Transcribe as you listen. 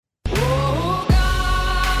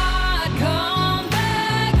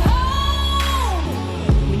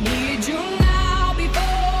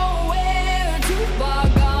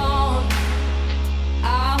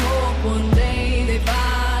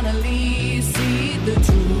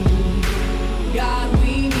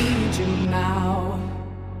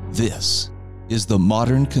This is the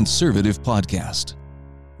Modern Conservative Podcast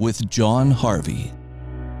with John Harvey.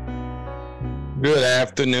 Good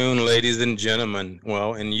afternoon, ladies and gentlemen.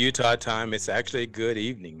 Well, in Utah time, it's actually good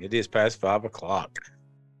evening. It is past 5 o'clock.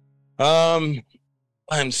 I'm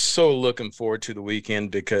so looking forward to the weekend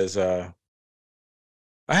because I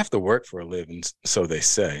have to work for a living, so they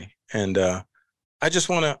say. And I just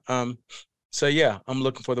want to say, yeah, I'm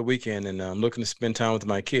looking for the weekend, and I'm looking to spend time with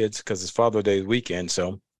my kids because it's Father's Day weekend.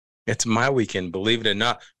 So it's my weekend, believe it or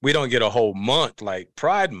not. We don't get a whole month like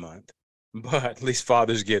Pride Month, but at least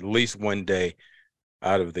fathers get at least one day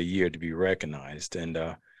out of the year to be recognized. And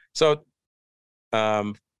so let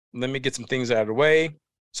me get some things out of the way.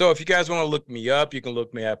 So if you guys want to look me up, you can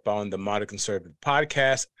look me up on the Modern Conservative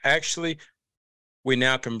Podcast. Actually, we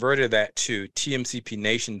now converted that to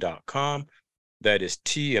tmcpnation.com. That is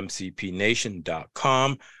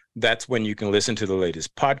tmcpnation.com. That's when you can listen to the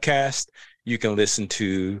latest podcast. You can listen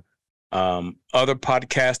to other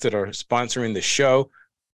podcasts that are sponsoring the show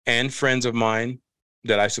and friends of mine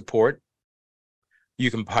that I support.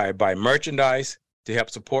 You can buy merchandise to help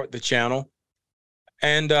support the channel,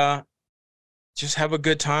 and just have a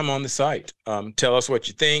good time on the site. Tell us what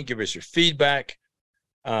you think. Give us your feedback.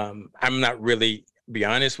 I'm not really, be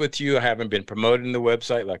honest with you, I haven't been promoting the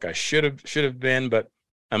website like I should have been, but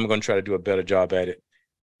I'm going to try to do a better job at it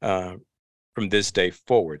from this day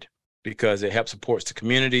forward, because it helps support the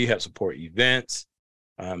community, helps support events,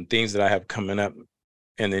 things that I have coming up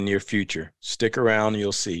in the near future. Stick around,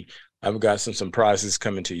 you'll see. I've got some prizes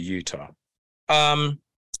coming to Utah.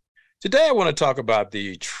 Today I want to talk about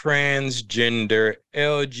the transgender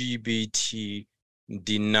LGBT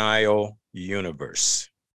denial universe.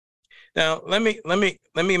 Now, let me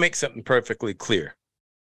make something perfectly clear.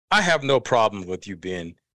 I have no problem with you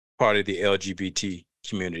being part of the LGBT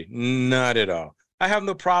community, not at all. I have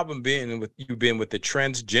no problem being with the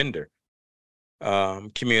transgender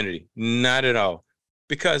community, not at all,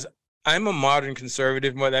 because I'm a modern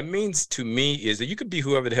conservative. What that means to me is that you can be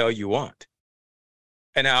whoever the hell you want.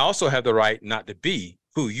 And I also have the right not to be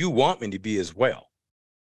who you want me to be as well.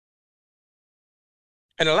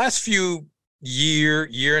 In the last few year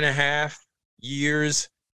and a half years,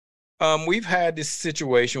 we've had this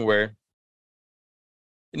situation where,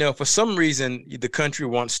 for some reason, the country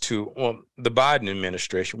wants to, the Biden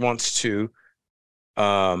administration wants to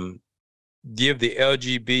give the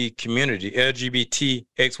LGBT community, LGBT,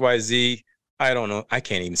 XYZ, I don't know, I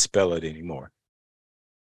can't even spell it anymore.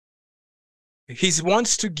 He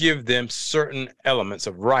wants to give them certain elements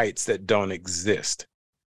of rights that don't exist.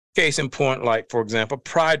 Case in point, like, for example,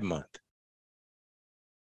 Pride Month.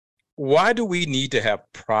 Why do we need to have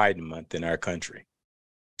Pride Month in our country?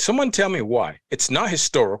 Someone tell me why. It's not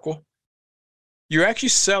historical. You're actually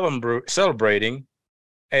celebrating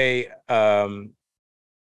a form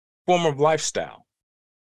of lifestyle.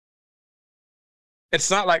 It's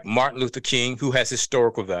not like Martin Luther King, who has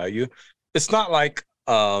historical value. It's not like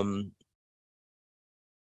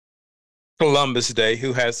Columbus Day,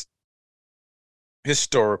 who has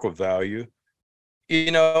historical value.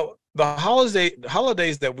 The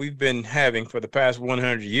holidays that we've been having for the past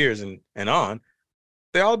 100 years and on,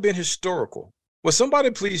 they've all been historical. Will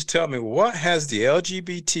somebody please tell me, what has the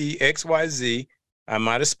LGBT XYZ, I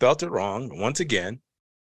might have spelt it wrong once again,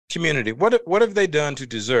 community, what have they done to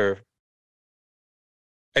deserve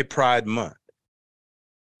a Pride Month?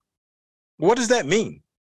 What does that mean?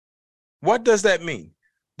 What does that mean?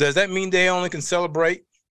 Does that mean they only can celebrate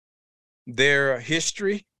their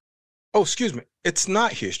history? Oh, excuse me. It's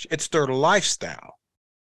not history. It's their lifestyle.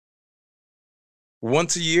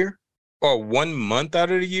 Once a year or 1 month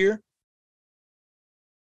out of the year?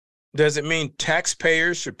 Does it mean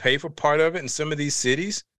taxpayers should pay for part of it in some of these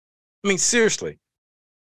cities? I mean, seriously,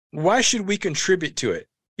 why should we contribute to it?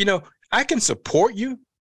 I can support you,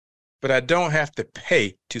 but I don't have to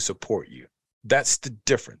pay to support you. That's the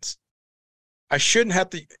difference. I shouldn't have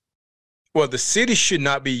to, the city should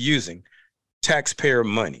not be using taxpayer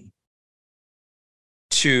money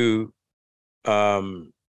to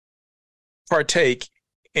partake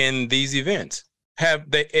in these events.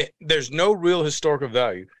 There's no real historical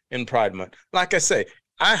value in Pride Month. Like I say,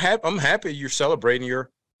 I'm happy you're celebrating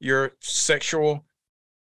your sexual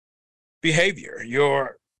behavior,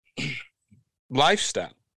 your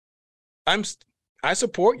lifestyle. I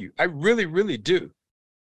support you. I really, really do.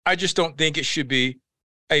 I just don't think it should be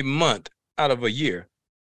a month out of a year.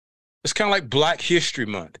 It's kind of like Black History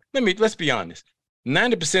Month. Let's be honest.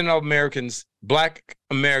 90% of Americans, Black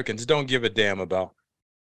Americans, don't give a damn about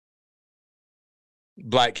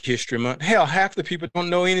Black History Month. Hell, half the people don't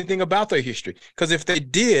know anything about their history, because if they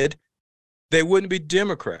did, they wouldn't be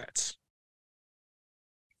Democrats.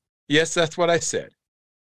 Yes, that's what I said.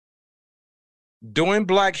 During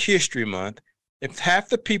Black History Month, if half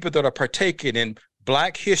the people that are partaking in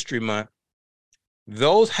Black History Month,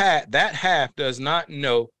 that half does not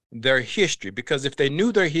know their history, because if they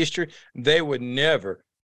knew their history, they would never,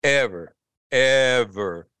 ever,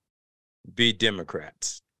 ever be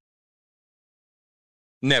Democrats.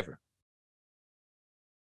 Never.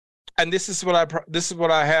 And this is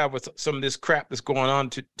what I have with some of this crap that's going on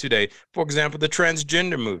today. For example, the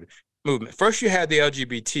transgender movement. First, you had the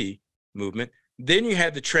LGBT movement. Then you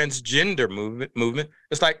had the transgender movement.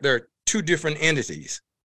 It's like they're two different entities.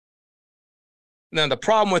 Now, the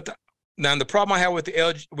problem I have with the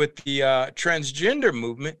transgender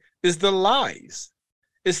movement is the lies.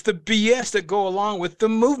 It's the BS that go along with the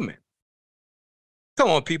movement. Come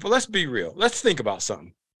on, people, let's be real. Let's think about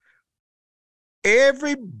something.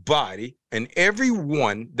 Everybody and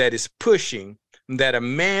everyone that is pushing that a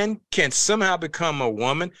man can somehow become a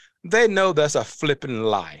woman, they know that's a flipping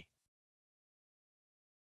lie.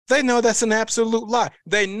 They know that's an absolute lie.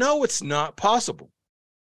 They know it's not possible.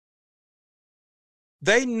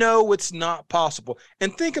 They know it's not possible.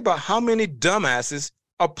 And think about how many dumbasses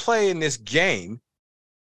are playing this game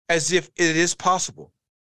as if it is possible.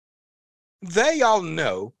 They all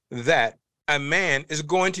know that a man is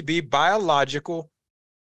going to be biological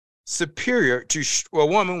superior to a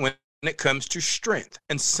woman when it comes to strength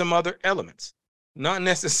and some other elements, not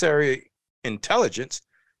necessarily intelligence,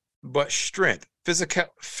 but strength,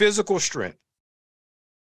 physical strength.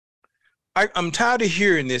 I'm tired of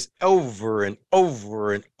hearing this over and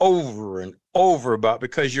over and over and over about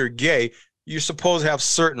because you're gay, you're supposed to have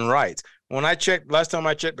certain rights. When I checked, last time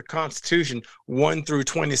I checked the Constitution, 1 through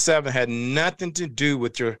 27 had nothing to do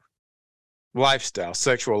with your lifestyle,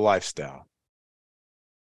 sexual lifestyle.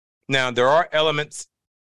 Now, there are elements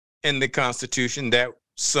in the Constitution that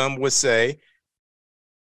some would say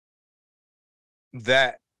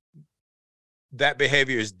that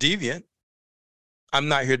behavior is deviant. I'm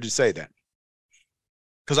not here to say that,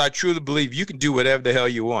 because I truly believe you can do whatever the hell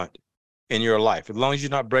you want in your life, as long as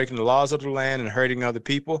you're not breaking the laws of the land and hurting other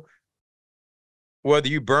people. Whether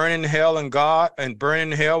you burn in hell and burn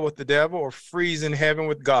in hell with the devil, or freeze in heaven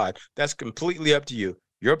with God, that's completely up to you.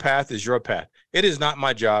 Your path is your path. It is not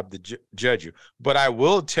my job to judge you, but I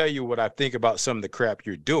will tell you what I think about some of the crap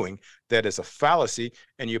you're doing that is a fallacy,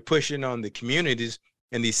 and you're pushing on the communities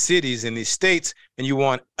in these cities, in these states, and you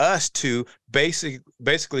want us to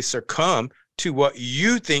basically succumb to what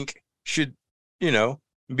you think should,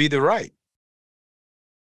 be the right.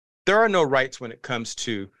 There are no rights when it comes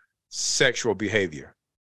to sexual behavior.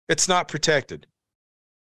 It's not protected.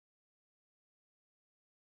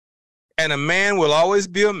 And a man will always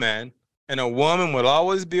be a man, and a woman will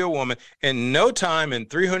always be a woman. In no time in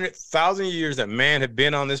 300,000 years that man had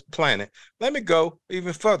been on this planet, let me go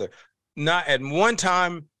even further. Not at one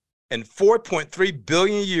time in 4.3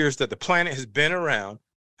 billion years that the planet has been around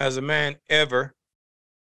has a man ever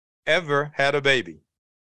had a baby.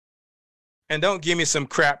 And don't give me some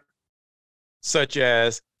crap such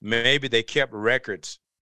as maybe they kept records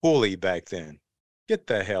fully back then. Get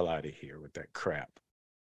the hell out of here with that crap.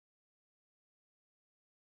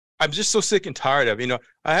 I'm just so sick and tired of it.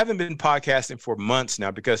 I haven't been podcasting for months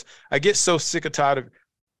now because I get so sick and tired of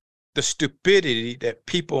the stupidity that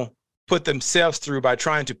people put themselves through by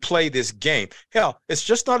trying to play this game. Hell, it's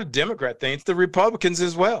just not a Democrat thing. It's the Republicans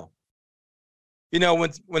as well.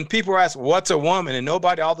 When people ask, what's a woman? And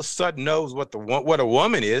nobody all of a sudden knows what a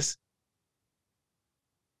woman is.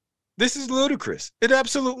 This is ludicrous. It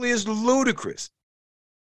absolutely is ludicrous.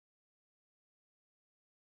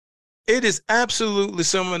 It is absolutely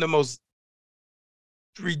some of the most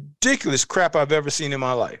ridiculous crap I've ever seen in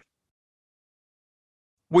my life.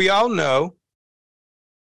 We all know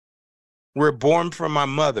we're born from our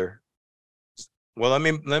mother. Well,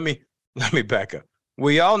 let me back up.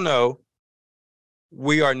 We all know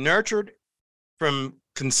we are nurtured from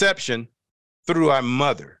conception through our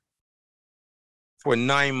mother for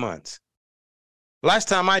 9 months. Last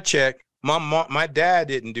time I checked, my dad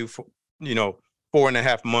didn't do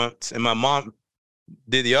 4.5 months, and my mom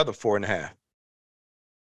did the other 4.5.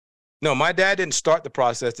 No, my dad didn't start the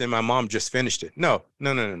process, and my mom just finished it. No.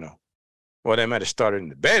 Well, they might have started in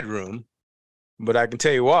the bedroom, but I can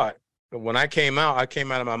tell you what, when I came out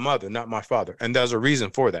of my mother, not my father. And there's a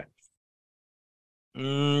reason for that.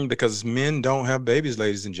 Because men don't have babies,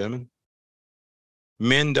 ladies and gentlemen.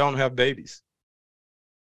 Men don't have babies.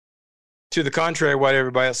 To the contrary, what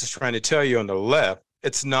everybody else is trying to tell you on the left,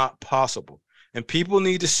 it's not possible. And people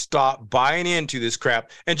need to stop buying into this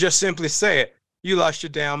crap and just simply say it. You lost your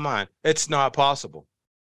damn mind. It's not possible.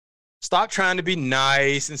 Stop trying to be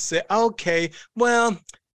nice and say, okay, well,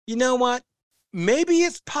 you know what? Maybe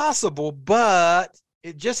it's possible, but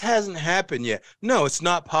it just hasn't happened yet. No, it's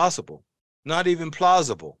not possible. Not even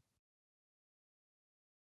plausible.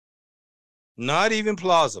 Not even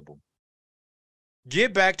plausible.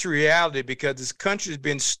 Get back to reality, because this country has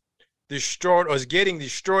been destroyed, or is getting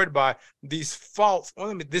destroyed by these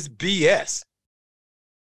this BS.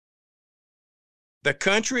 The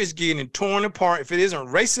country is getting torn apart. If it isn't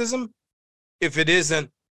racism, if it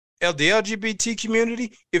isn't the LGBT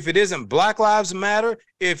community, if it isn't Black Lives Matter,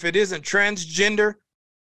 if it isn't transgender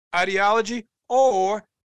ideology, or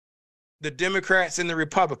the Democrats and the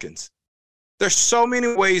Republicans. There's so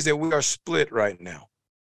many ways that we are split right now.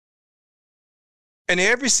 And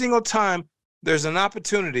every single time there's an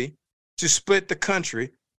opportunity to split the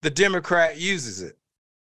country, the Democrat uses it.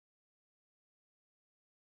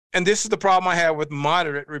 And this is the problem I have with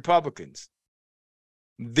moderate Republicans.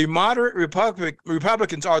 The moderate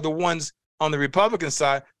Republicans are the ones on the Republican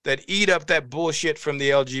side that eat up that bullshit from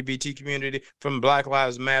the LGBT community, from Black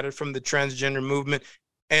Lives Matter, from the transgender movement,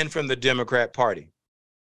 and from the Democrat Party.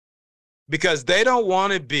 Because they don't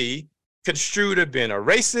want to be construed as being a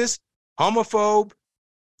racist, homophobe,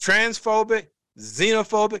 transphobic,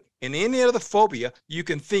 xenophobic, and any other phobia you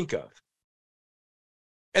can think of.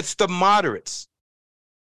 It's the moderates,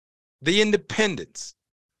 the independents,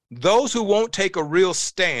 those who won't take a real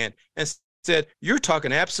stand and said, you're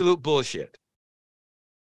talking absolute bullshit.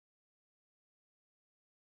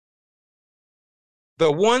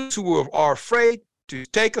 The ones who are afraid to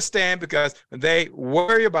take a stand because they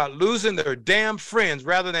worry about losing their damn friends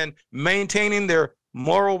rather than maintaining their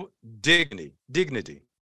moral dignity.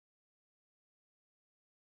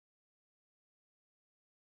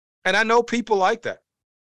 And I know people like that.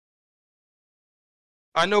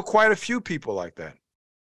 I know quite a few people like that.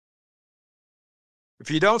 If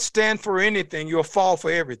you don't stand for anything, you'll fall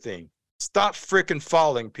for everything. Stop freaking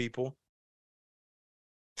falling, people.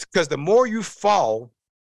 Because the more you fall,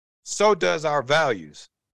 so does our values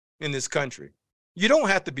in this country. You don't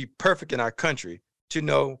have to be perfect in our country to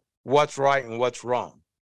know what's right and what's wrong.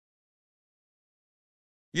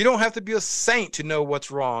 You don't have to be a saint to know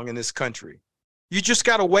what's wrong in this country. You just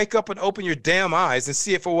got to wake up and open your damn eyes and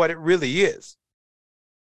see it for what it really is.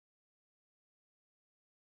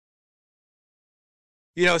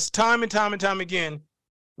 You know, it's time and time and time again,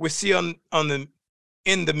 we see in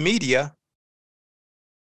the media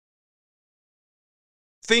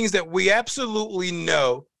things that we absolutely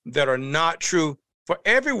know that are not true. For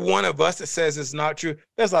every one of us that says it's not true,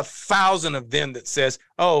 there's 1,000 of them that says,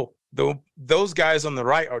 oh, those guys on the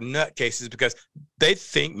right are nutcases because they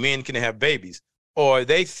think men can have babies, or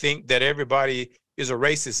they think that everybody is a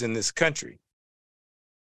racist in this country.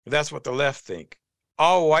 That's what the left think.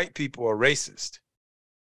 All white people are racist.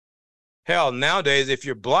 Hell, nowadays, if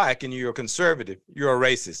you're black and you're a conservative, you're a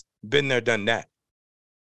racist. Been there, done that.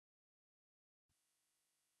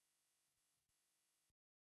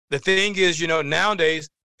 The thing is, you know, nowadays,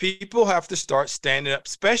 people have to start standing up,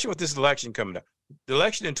 especially with this election coming up, the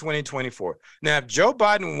election in 2024. Now, if Joe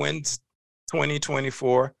Biden wins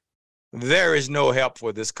 2024, there is no help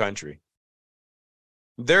for this country.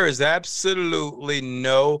 There is absolutely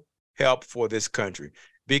no help for this country,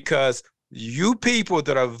 because you people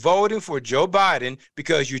that are voting for Joe Biden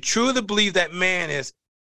because you truly believe that man is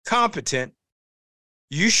competent,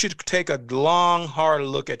 you should take a long, hard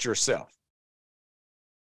look at yourself.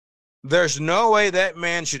 There's no way that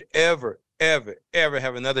man should ever have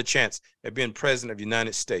another chance at being president of the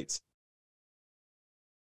United States.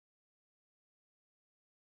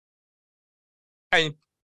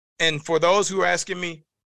 And for those who are asking me,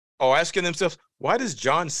 or asking themselves, why does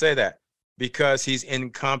John say that? Because he's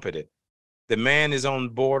incompetent. The man is on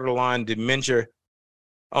borderline dementia,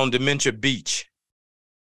 on dementia beach.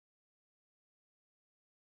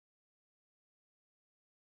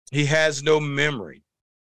 He has no memory.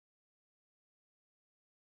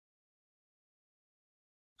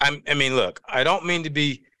 I mean, look, I don't mean to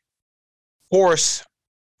be coarse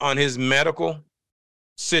on his medical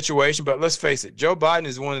situation, but let's face it, Joe Biden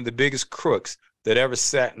is one of the biggest crooks that ever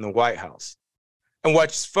sat in the White House. And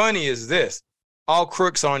what's funny is this, all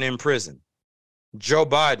crooks aren't in prison. Joe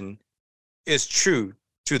Biden is true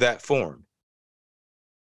to that form.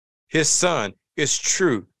 His son is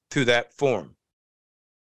true to that form.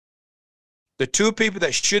 The two people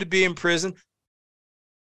that should be in prison,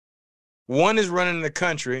 one is running the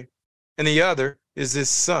country and the other is his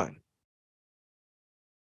son.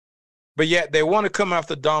 But yet they want to come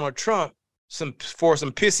after Donald Trump for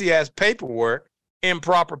some pissy-ass paperwork,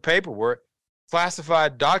 improper paperwork,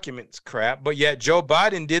 classified documents crap, but yet Joe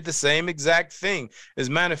Biden did the same exact thing. As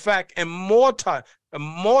a matter of fact, and multiple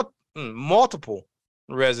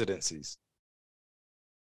residencies.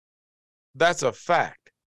 That's a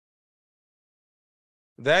fact.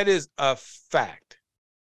 That is a fact.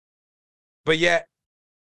 But yet,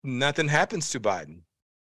 nothing happens to Biden.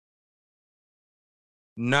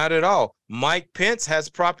 Not at all. Mike Pence has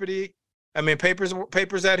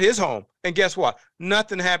papers at his home. And guess what?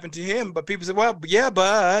 Nothing happened to him. But people say, well, yeah,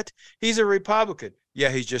 but he's a Republican. Yeah,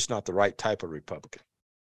 he's just not the right type of Republican.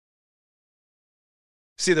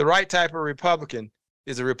 See, the right type of Republican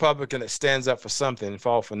is a Republican that stands up for something and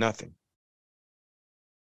falls for nothing.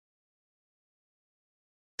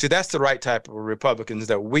 See, that's the right type of Republicans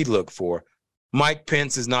that we look for. Mike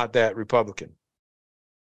Pence is not that Republican.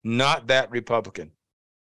 Not that Republican.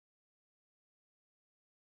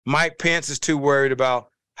 Mike Pence is too worried about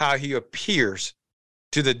how he appears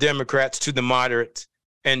to the Democrats, to the moderates,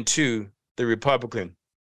 and to the Republican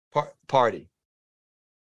Party.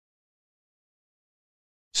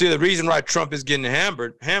 See, the reason why Trump is getting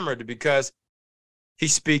hammered is because he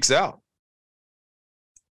speaks out.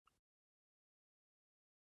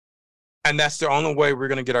 And that's the only way we're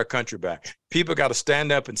going to get our country back. People got to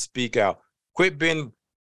stand up and speak out.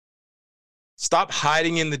 Stop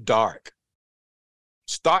hiding in the dark.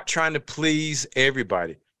 Stop trying to please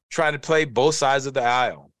everybody. Try to play both sides of the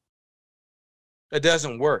aisle. It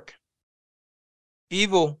doesn't work.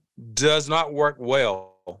 Evil does not work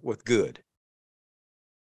well with good.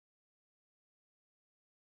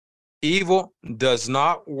 Evil does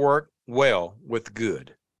not work well with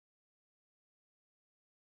good.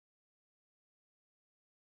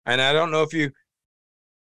 And I don't know if you,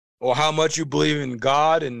 or how much you believe in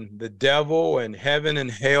God and the devil and heaven and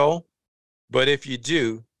hell, but if you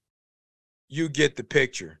do, you get the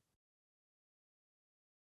picture.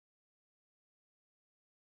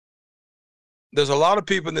 There's a lot of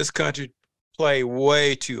people in this country play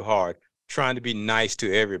way too hard, trying to be nice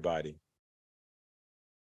to everybody.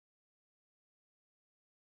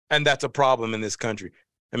 And that's a problem in this country.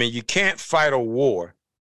 I mean, you can't fight a war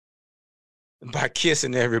by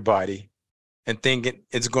kissing everybody and thinking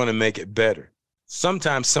it's going to make it better.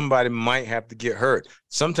 Sometimes somebody might have to get hurt.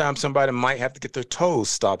 Sometimes somebody might have to get their toes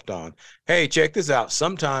stomped on. Hey, check this out.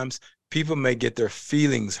 Sometimes people may get their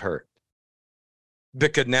feelings hurt.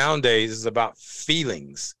 Because nowadays it's about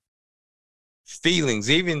feelings.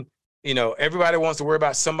 Feelings. Even, everybody wants to worry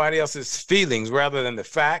about somebody else's feelings rather than the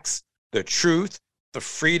facts, the truth, the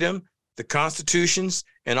freedom, the constitutions,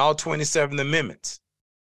 and all 27 amendments.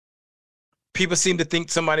 People seem to think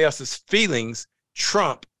somebody else's feelings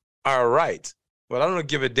trump our rights. Well, I don't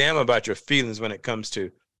give a damn about your feelings when it comes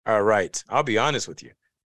to our rights. I'll be honest with you.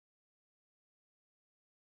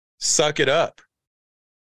 Suck it up.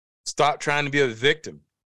 Stop trying to be a victim.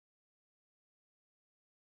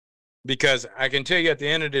 Because I can tell you at the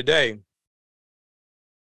end of the day,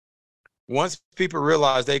 once people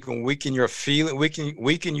realize they can weaken your feeling,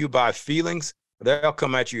 weaken you by feelings, they'll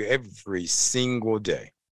come at you every single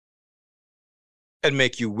day and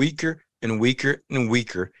make you weaker and weaker and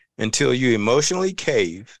weaker until you emotionally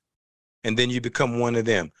cave, and then you become one of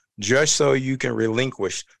them, just so you can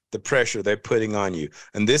relinquish the pressure they're putting on you.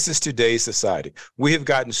 And this is today's society. We have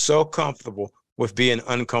gotten so comfortable with being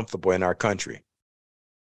uncomfortable in our country.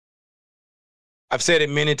 I've said it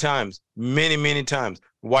many times, many times.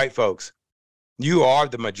 White folks, you are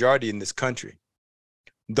the majority in this country.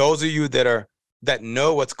 Those of you that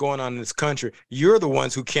know what's going on in this country, you're the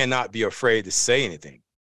ones who cannot be afraid to say anything.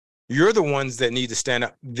 You're the ones that need to stand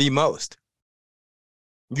up the most.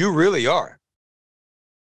 You really are.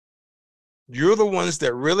 You're the ones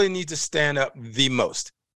that really need to stand up the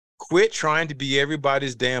most. Quit trying to be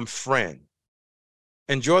everybody's damn friend.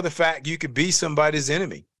 Enjoy the fact you could be somebody's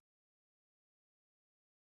enemy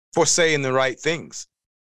for saying the right things.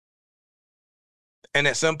 And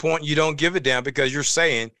at some point, you don't give a damn because you're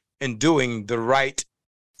saying and doing the right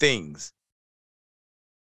things.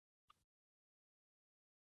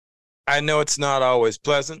 I know it's not always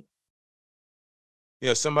pleasant.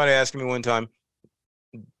 Somebody asked me one time,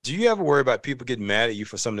 do you ever worry about people getting mad at you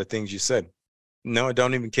for some of the things you said? No, I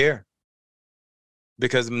don't even care.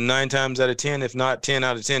 Because 9 times out of 10, if not 10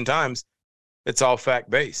 out of 10 times, it's all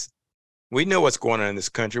fact-based. We know what's going on in this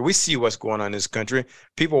country. We see what's going on in this country.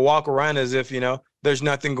 People walk around as if, there's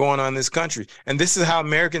nothing going on in this country. And this is how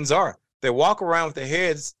Americans are. They walk around with their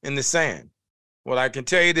heads in the sand. Well, I can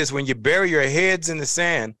tell you this, when you bury your heads in the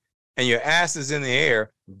sand and your ass is in the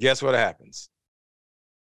air, guess what happens?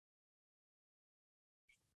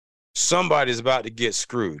 Somebody's about to get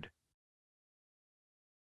screwed.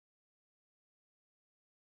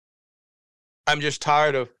 I'm just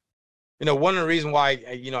tired of, one of the reasons why,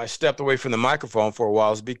 I stepped away from the microphone for a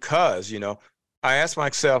while is because, I asked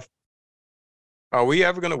myself, Are we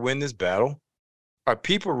ever going to win this battle? Are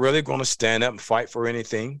people really going to stand up and fight for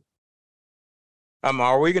anything?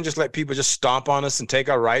 Are we going to just let people just stomp on us and take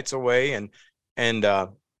our rights away and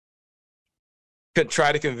could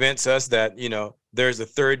try to convince us that, there's a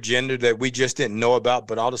third gender that we just didn't know about,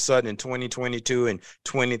 but all of a sudden in 2022 and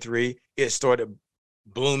 23, it started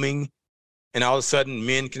blooming, and all of a sudden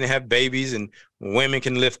men can have babies and women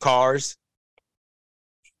can lift cars.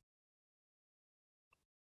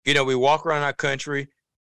 We walk around our country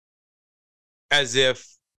as if,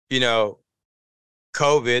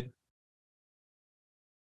 COVID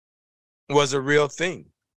was a real thing.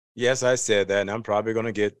 Yes, I said that, and I'm probably going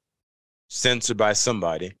to get censored by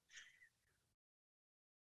somebody.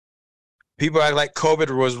 People act like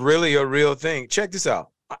COVID was really a real thing. Check this out.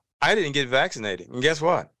 I didn't get vaccinated. And guess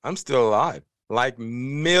what? I'm still alive, like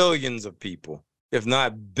millions of people, if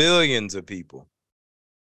not billions of people.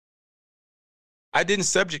 I didn't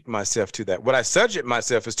subject myself to that. What I subject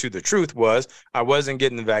myself is to the truth was I wasn't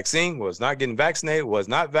getting the vaccine, was not getting vaccinated, was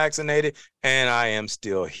not vaccinated, and I am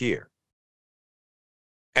still here.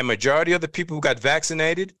 And majority of the people who got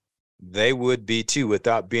vaccinated, they would be too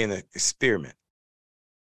without being an experiment.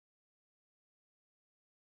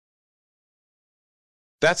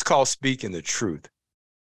 That's called speaking the truth.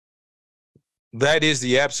 That is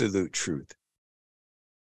the absolute truth.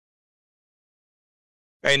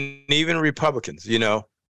 And even Republicans,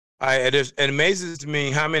 it amazes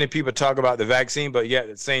me how many people talk about the vaccine, but yet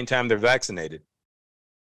at the same time they're vaccinated.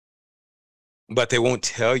 But they won't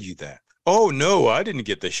tell you that. Oh, no, I didn't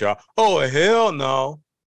get the shot. Oh, hell no.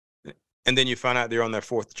 And then you find out they're on their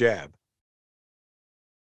fourth jab.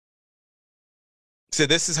 So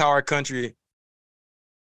this is how our country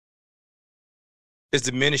is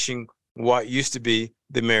diminishing what used to be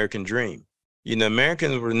the American dream.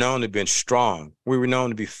 Americans were known to be strong. We were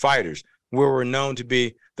known to be fighters. We were known to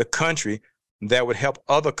be the country that would help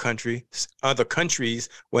other countries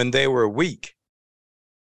when they were weak.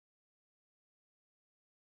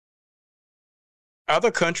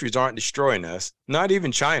 Other countries aren't destroying us, not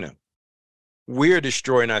even China. We're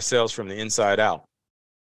destroying ourselves from the inside out.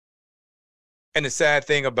 And the sad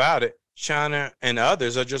thing about it, China and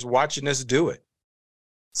others are just watching us do it,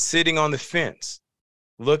 sitting on the fence,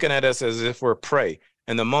 looking at us as if we're prey.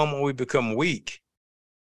 And the moment we become weak,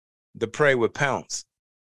 the prey would pounce.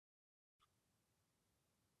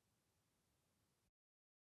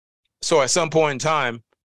 So at some point in time,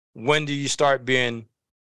 when do you start being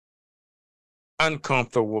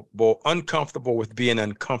uncomfortable with being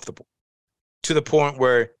uncomfortable? To the point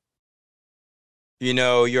where,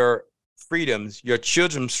 your freedoms, your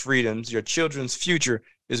children's freedoms, your children's future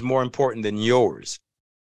is more important than yours.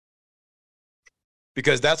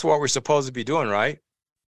 Because that's what we're supposed to be doing, right?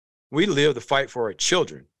 We live to fight for our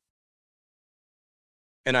children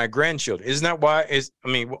and our grandchildren. Isn't that why? If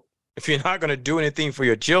you're not going to do anything for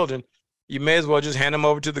your children, you may as well just hand them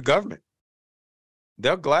over to the government.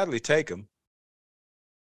 They'll gladly take them.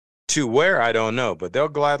 To where, I don't know, but they'll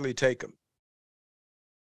gladly take them.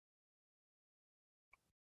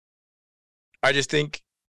 I just think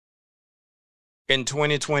in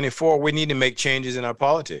 2024, we need to make changes in our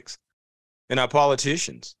politics, in our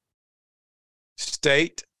politicians,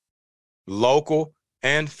 state, local,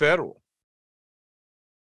 and federal.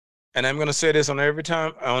 And I'm going to say this on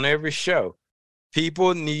every show.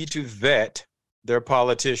 People need to vet their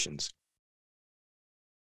politicians.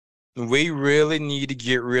 We really need to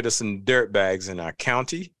get rid of some dirtbags in our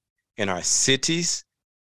county, in our cities,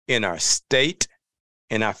 in our state,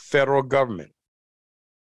 in our federal government.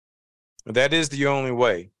 That is the only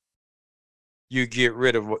way you get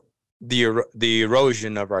rid of the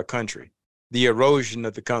erosion of our country, the erosion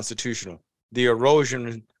of the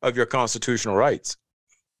erosion of your constitutional rights.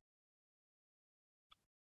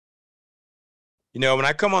 When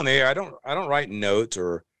I come on the air, I don't write notes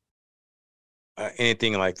or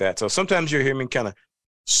anything like that. So sometimes you hear me kind of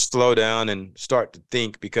slow down and start to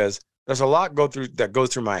think, because there's a lot that goes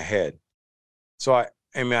through my head. So I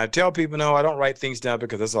tell people, no, I don't write things down,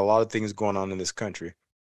 because there's a lot of things going on in this country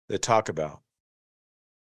to talk about.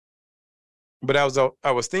 But I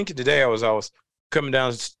was thinking today, I was coming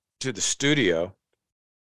down to the studio.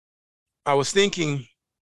 I was thinking,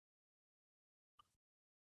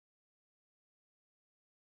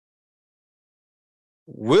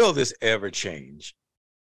 will this ever change?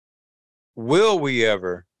 Will we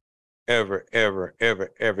ever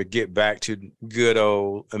get back to good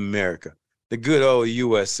old America, the good old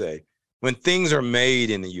USA, when things are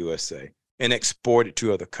made in the USA and exported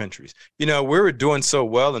to other countries? We were doing so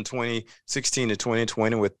well in 2016 to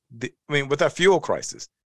 2020 with our fuel crisis.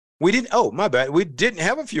 We didn't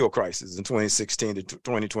have a fuel crisis in 2016 to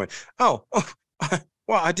 2020.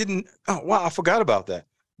 Well, I forgot about that.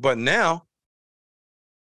 But now,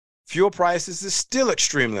 fuel prices is still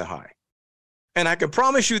extremely high. And I can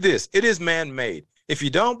promise you this, it is man-made. If you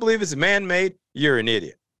don't believe it's man-made, you're an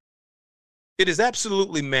idiot. It is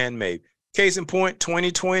absolutely man-made. Case in point,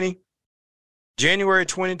 2020, January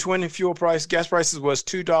 2020, gas prices was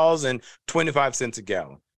 $2.25 a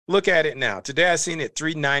gallon. Look at it now. Today I seen it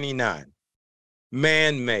 $3.99.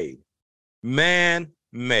 Man-made.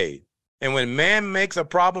 Man-made. And when man makes a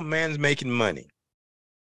problem, man's making money.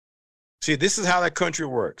 See, this is how that country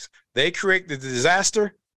works. They create the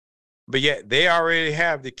disaster, but yet they already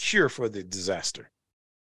have the cure for the disaster.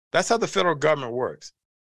 That's how the federal government works.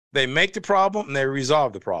 They make the problem and they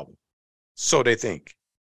resolve the problem. So they think.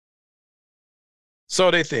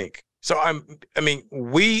 So they think. So I mean,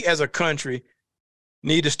 we as a country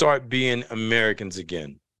need to start being Americans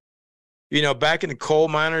again. You know, back in the coal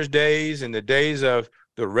miners' days and the days of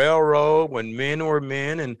the railroad, when men were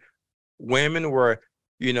men and women were,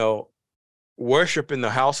 you know, worshiping the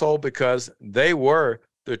household because they were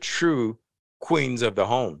the true queens of the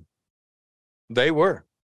home. They were.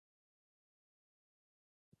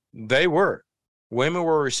 They were. Women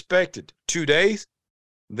were respected. Today,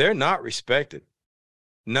 they're not respected.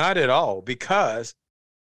 Not at all, because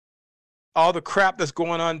all the crap that's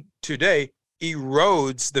going on today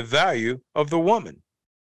erodes the value of the woman.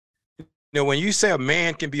 You know, when you say a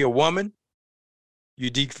man can be a woman, you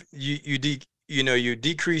decrease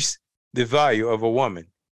the value of a woman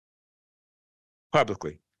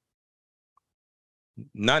publicly.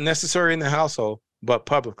 Not necessarily in the household, but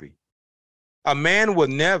publicly. A man will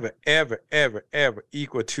never, ever, ever, ever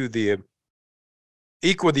equal the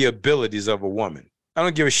abilities of a woman. I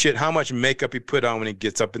don't give a shit how much makeup he put on when he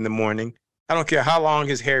gets up in the morning. I don't care how long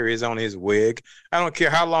his hair is on his wig. I don't care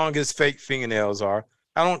how long his fake fingernails are.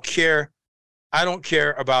 I don't care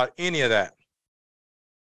about any of that.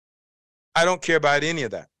 I don't care about any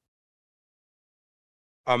of that.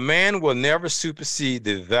 A man will never supersede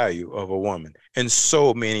the value of a woman in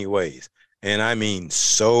so many ways. And I mean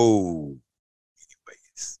so many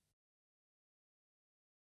ways.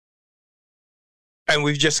 And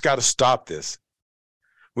we've just got to stop this.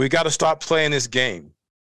 We got to stop playing this game.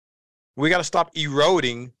 We got to stop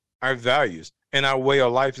eroding our values and our way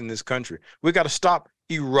of life in this country. We got to stop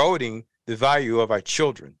eroding the value of our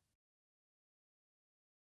children.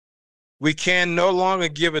 We can no longer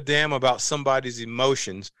give a damn about somebody's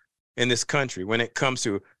emotions in this country when it comes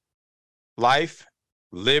to life,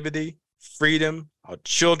 liberty, freedom, our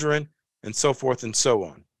children, and so forth and so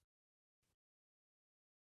on.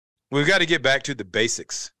 We've got to get back to the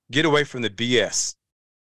basics. Get away from the BS.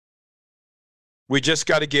 We just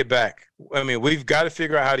got to get back. I mean, we've got to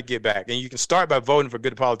figure out how to get back. And you can start by voting for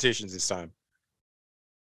good politicians this time.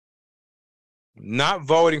 Not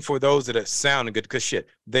voting for those that sound good, because shit,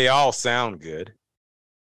 they all sound good.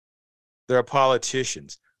 They're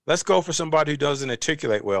politicians. Let's go for somebody who doesn't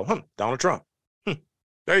articulate well. Donald Trump.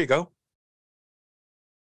 There you go.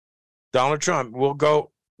 Donald Trump, we'll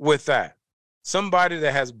go with that. Somebody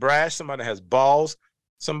that has brass, somebody that has balls,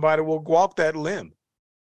 somebody will walk that limb,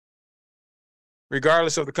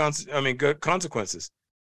 regardless of the good consequences.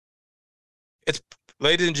 It's,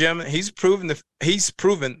 ladies and gentlemen, he's proven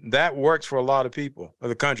that works for a lot of people of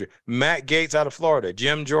the country. Matt Gaetz out of Florida,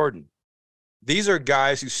 Jim Jordan. These are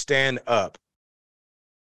guys who stand up,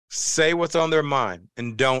 say what's on their mind,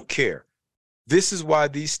 and don't care. This is why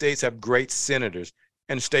these states have great senators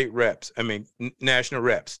and state reps. National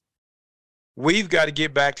reps. We've got to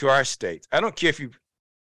get back to our states. I don't care if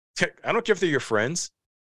they're your friends.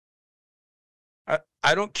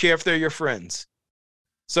 I don't care if they're your friends.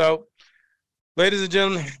 So, ladies and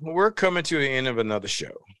gentlemen, we're coming to the end of another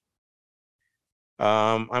show.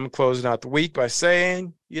 I'm closing out the week by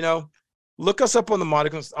saying, look us up on the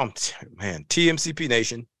TMCP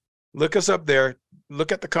Nation. Look us up there.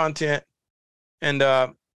 Look at the content and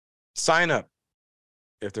sign up.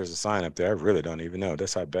 If there's a sign up there, I really don't even know.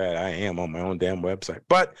 That's how bad I am on my own damn website.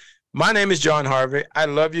 But my name is John Harvey. I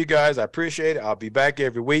love you guys. I appreciate it. I'll be back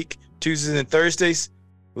every week, Tuesdays and Thursdays.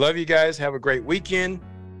 Love you guys. Have a great weekend.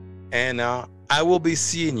 And I will be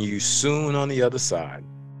seeing you soon on the other side.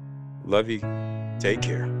 Love you. Take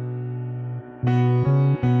care.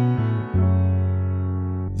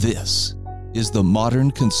 This is the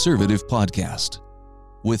Modern Conservative Podcast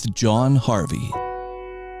with John Harvey.